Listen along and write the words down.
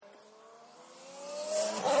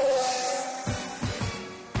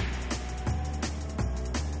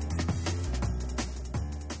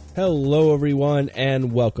Hello, everyone,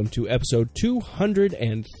 and welcome to episode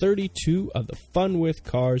 232 of the Fun with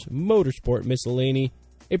Cars Motorsport Miscellany,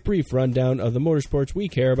 a brief rundown of the motorsports we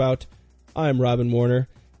care about. I'm Robin Warner.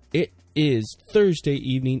 It is Thursday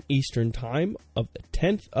evening Eastern Time of the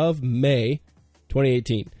 10th of May,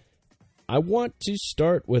 2018. I want to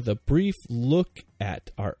start with a brief look at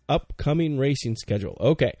our upcoming racing schedule.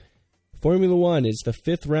 Okay, Formula One is the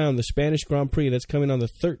fifth round, the Spanish Grand Prix, that's coming on the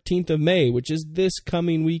 13th of May, which is this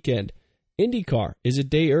coming weekend. IndyCar is a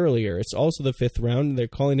day earlier. It's also the fifth round. They're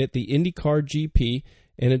calling it the IndyCar GP,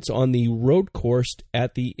 and it's on the road course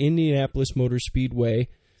at the Indianapolis Motor Speedway,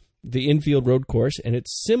 the infield road course, and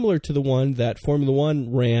it's similar to the one that Formula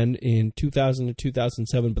One ran in 2000 to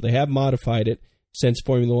 2007, but they have modified it since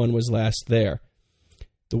Formula One was last there.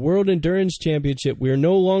 The World Endurance Championship, we are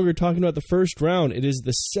no longer talking about the first round. It is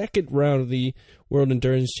the second round of the World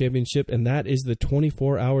Endurance Championship, and that is the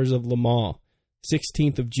 24 Hours of Le Mans,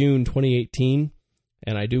 16th of June, 2018,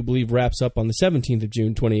 and I do believe wraps up on the 17th of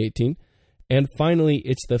June, 2018. And finally,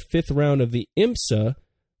 it's the fifth round of the IMSA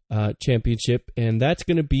Championship, and that's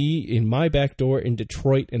going to be in my back door in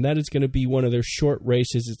Detroit, and that is going to be one of their short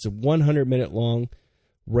races. It's a 100-minute long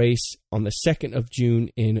race on the 2nd of June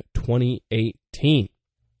in 2018.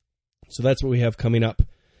 So that's what we have coming up.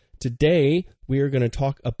 Today, we are going to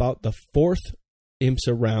talk about the fourth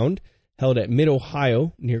IMSA round held at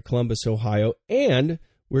Mid-Ohio near Columbus, Ohio. And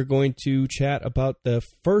we're going to chat about the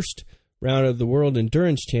first round of the World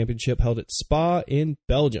Endurance Championship held at Spa in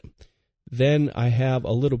Belgium. Then I have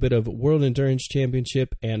a little bit of World Endurance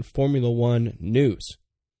Championship and Formula One news.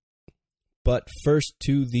 But first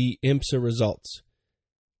to the IMSA results.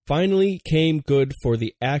 Finally came good for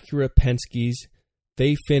the Acura Penske's.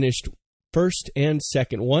 They finished first and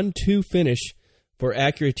second, 1-2 finish for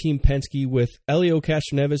Acura Team Penske, with Elio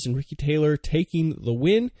Castroneves and Ricky Taylor taking the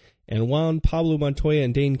win, and Juan Pablo Montoya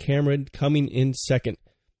and Dane Cameron coming in second.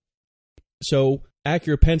 So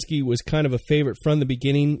Acura Penske was kind of a favorite from the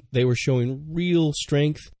beginning. They were showing real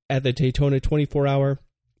strength at the Daytona 24-hour,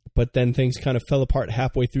 but then things kind of fell apart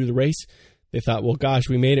halfway through the race. They thought, well, gosh,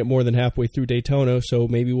 we made it more than halfway through Daytona, so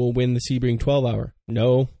maybe we'll win the Sebring 12-hour.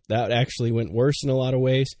 No, that actually went worse in a lot of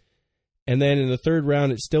ways. And then in the third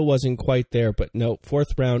round, it still wasn't quite there, but no, fourth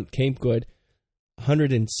round came good.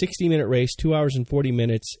 160-minute race, 2 hours and 40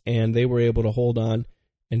 minutes, and they were able to hold on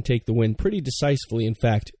and take the win pretty decisively, in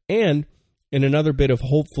fact. And in another bit of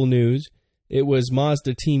hopeful news, it was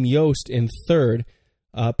Mazda Team Yost in third,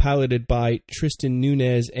 piloted by Tristan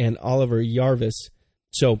Nunez and Oliver Jarvis.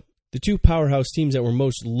 So the two powerhouse teams that were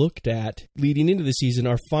most looked at leading into the season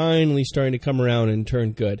are finally starting to come around and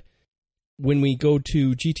turn good. When we go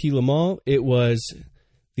to GT Le Mans, it was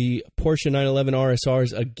the Porsche 911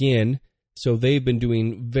 RSRs again. So they've been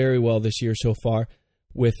doing very well this year so far,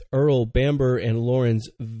 with Earl Bamber and Lawrence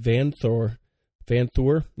Vanthor,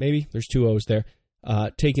 maybe? There's two O's there.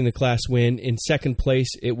 Taking the class win. In second place,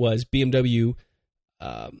 it was BMW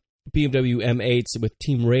M8s with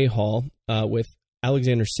Team Rahal, with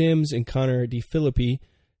Alexander Sims and Connor DeFilippi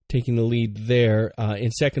taking the lead there. In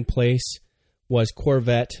second place was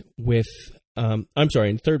Corvette with,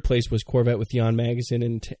 in third place was Corvette with Jan Magazin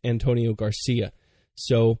and Antonio Garcia.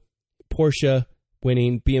 So Porsche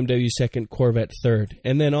winning, BMW second, Corvette third.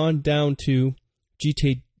 And then on down to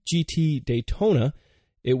GT Daytona,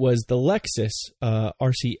 it was the Lexus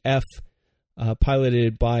RCF,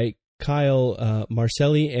 piloted by Kyle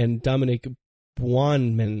Marcelli and Dominic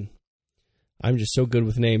Buonman. I'm just so good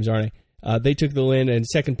with names, aren't I? They took the win, and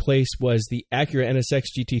second place was the Acura NSX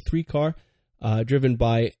GT3 car, driven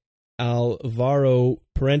by Alvaro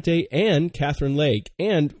Parente and Catherine Legge.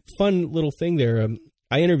 And fun little thing there,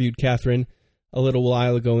 I interviewed Catherine a little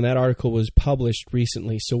while ago, and that article was published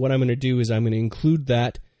recently. So what I'm going to do is I'm going to include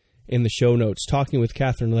that in the show notes. Talking with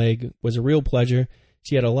Catherine Legge was a real pleasure.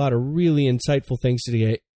 She had a lot of really insightful things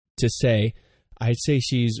to say. I'd say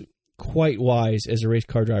she's quite wise as a race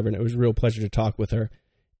car driver, and it was a real pleasure to talk with her.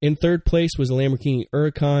 In third place was the Lamborghini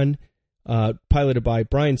Huracan, piloted by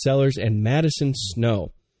Brian Sellers and Madison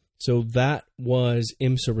Snow. So that was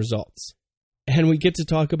IMSA results. And we get to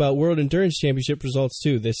talk about World Endurance Championship results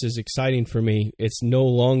too. This is exciting for me. It's no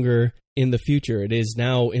longer in the future. It is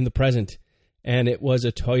now in the present. And it was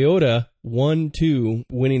a Toyota 1-2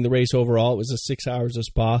 winning the race overall. It was a 6 hours of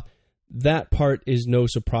Spa. That part is no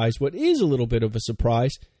surprise. What is a little bit of a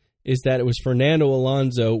surprise is that it was Fernando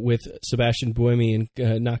Alonso with Sebastian Buemi and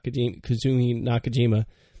Kazumi Nakajima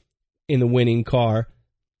in the winning car.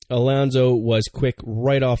 Alonso was quick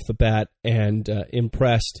right off the bat and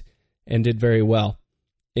impressed and did very well.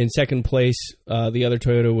 In second place, the other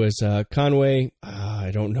Toyota was Conway.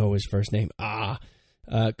 I don't know his first name.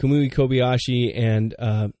 Kamui Kobayashi and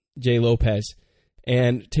Jay Lopez.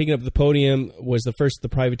 And taking up the podium was the first of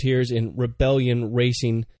the privateers in Rebellion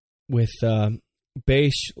Racing with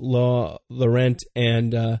Bache, Laurent,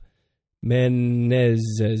 and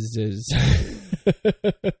Menezes.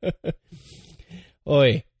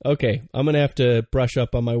 Oi, okay, I'm going to have to brush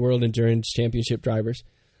up on my World Endurance Championship drivers.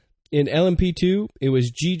 In LMP2, it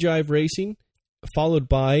was G-Drive Racing, followed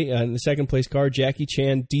by, in the second place car, Jackie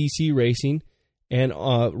Chan DC Racing, and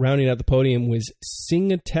rounding out the podium was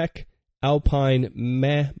Singatec Alpine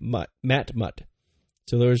Matmut.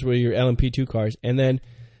 So those were your LMP2 cars. And then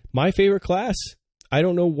my favorite class, I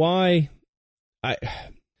don't know why,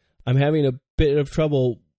 I'm having a bit of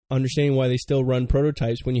trouble understanding why they still run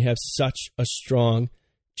prototypes when you have such a strong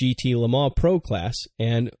GT Le Mans Pro class.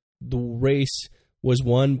 And the race was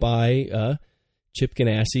won by Chip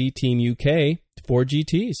Ganassi, Team UK, 4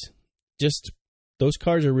 GTs. Just, those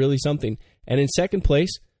cars are really something. And in second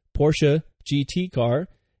place, Porsche GT car.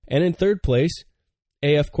 And in third place,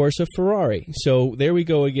 AF Corsa Ferrari. So there we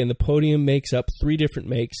go again. The podium makes up 3 different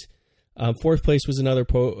makes. Fourth place was another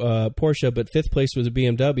Porsche, but fifth place was a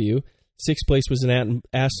BMW. Sixth place was an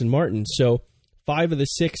Aston Martin. So 5 of the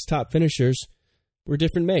 6 top finishers were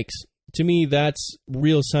different makes. To me, that's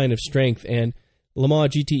real sign of strength. And Le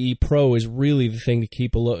Mans GTE Pro is really the thing to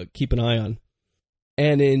keep an eye on.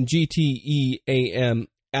 And in GTE AM,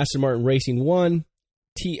 Aston Martin Racing won,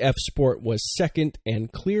 TF Sport was second,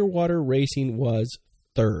 and Clearwater Racing was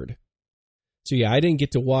third. So yeah, I didn't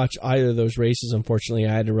get to watch either of those races, unfortunately.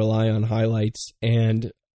 I had to rely on highlights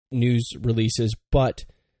and news releases, but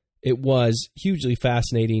it was hugely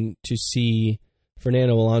fascinating to see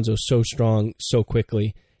Fernando Alonso so strong so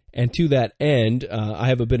quickly. And to that end, I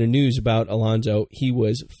have a bit of news about Alonso. He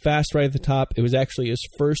was fast right at the top. It was actually his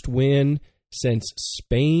first win since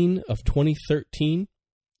Spain of 2013,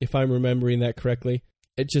 if I'm remembering that correctly.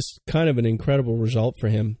 It's just kind of an incredible result for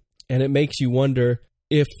him. And it makes you wonder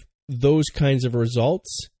if those kinds of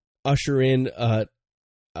results usher in a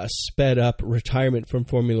sped-up retirement from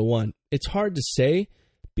Formula One. It's hard to say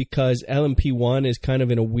because LMP1 is kind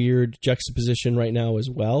of in a weird juxtaposition right now as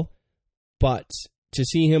well. But to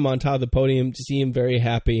see him on top of the podium, to see him very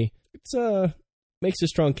happy, it's makes a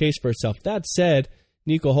strong case for itself. That said,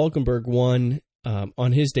 Nico Hülkenberg won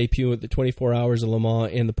on his debut at the 24 Hours of Le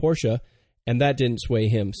Mans in the Porsche, and that didn't sway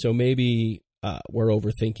him. So maybe we're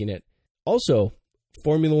overthinking it. Also,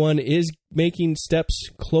 Formula One is making steps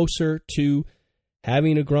closer to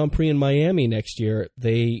having a Grand Prix in Miami next year.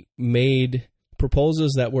 They made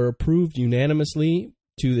proposals that were approved unanimously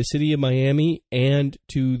to the city of Miami and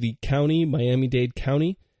to the county, Miami-Dade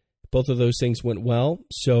County. Both of those things went well.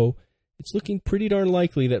 So it's looking pretty darn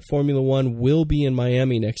likely that Formula One will be in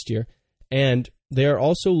Miami next year. And they're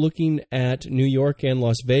also looking at New York and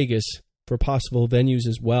Las Vegas for possible venues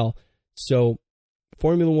as well. So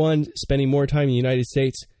Formula One spending more time in the United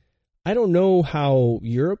States. I don't know how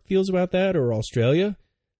Europe feels about that or Australia,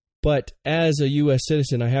 but as a U.S.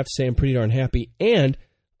 citizen, I have to say I'm pretty darn happy. And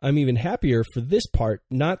I'm even happier for this part,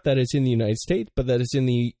 not that it's in the United States, but that it's in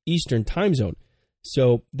the Eastern time zone.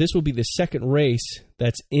 So this will be the second race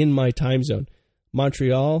that's in my time zone.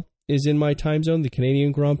 Montreal is in my time zone, the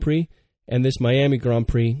Canadian Grand Prix, and this Miami Grand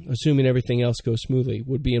Prix, assuming everything else goes smoothly,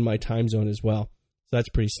 would be in my time zone as well. So that's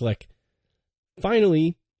pretty slick.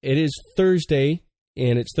 Finally, it is Thursday,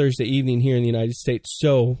 and it's Thursday evening here in the United States,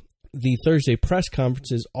 so the Thursday press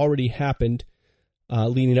conferences already happened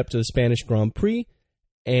leading up to the Spanish Grand Prix.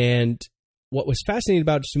 And what was fascinating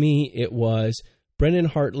about it to me, it was Brendan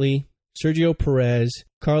Hartley, Sergio Perez,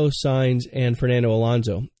 Carlos Sainz, and Fernando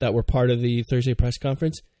Alonso that were part of the Thursday press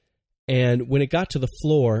conference. And when it got to the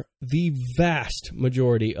floor, the vast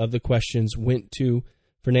majority of the questions went to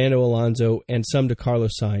Fernando Alonso and some to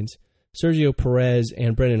Carlos Sainz. Sergio Perez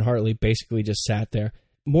and Brendan Hartley basically just sat there.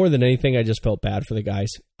 More than anything, I just felt bad for the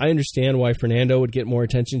guys. I understand why Fernando would get more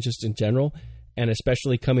attention just in general, and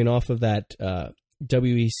especially coming off of that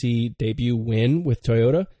WEC debut win with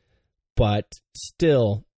Toyota, but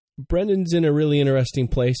still, Brendan's in a really interesting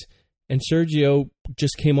place, and Sergio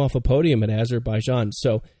just came off a podium at Azerbaijan,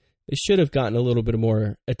 so they should have gotten a little bit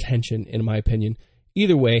more attention, in my opinion.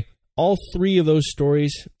 Either way, all 3 of those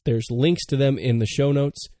stories, there's links to them in the show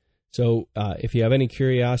notes, so if you have any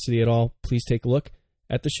curiosity at all, please take a look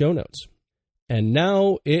at the show notes. And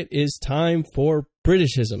now it is time for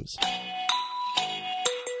Britishisms.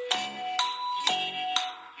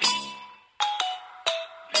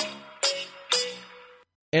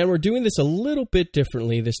 And we're doing this a little bit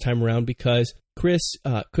differently this time around because Chris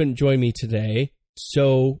couldn't join me today.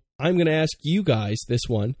 So I'm going to ask you guys this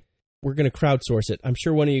one. We're going to crowdsource it. I'm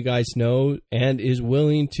sure one of you guys know and is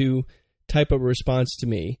willing to type up a response to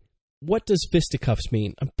me. what does fisticuffs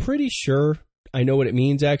mean? I'm pretty sure I know what it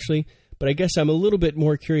means, actually, but I guess I'm a little bit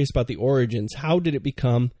more curious about the origins. How did it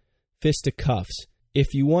become fisticuffs?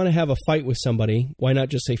 If you want to have a fight with somebody, why not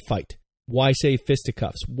just say fight? Why say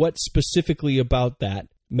fisticuffs? What specifically about that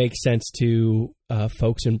makes sense to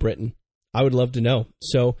folks in Britain? I would love to know.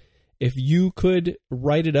 So if you could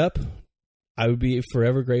write it up, I would be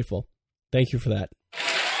forever grateful. Thank you for that.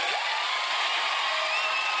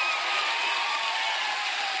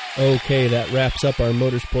 Okay, that wraps up our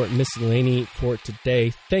Motorsport Miscellany for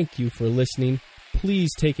today. Thank you for listening. Please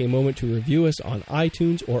take a moment to review us on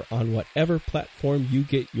iTunes or on whatever platform you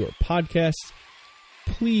get your podcasts.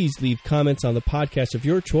 Please leave comments on the podcast of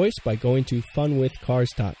your choice by going to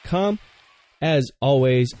funwithcars.com. As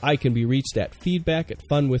always, I can be reached at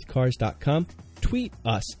feedback@funwithcars.com. Tweet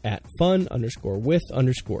us at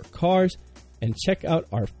fun_with_cars and check out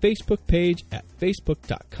our Facebook page at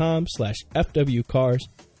facebook.com/FWCars.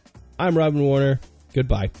 I'm Robin Warner.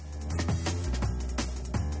 Goodbye.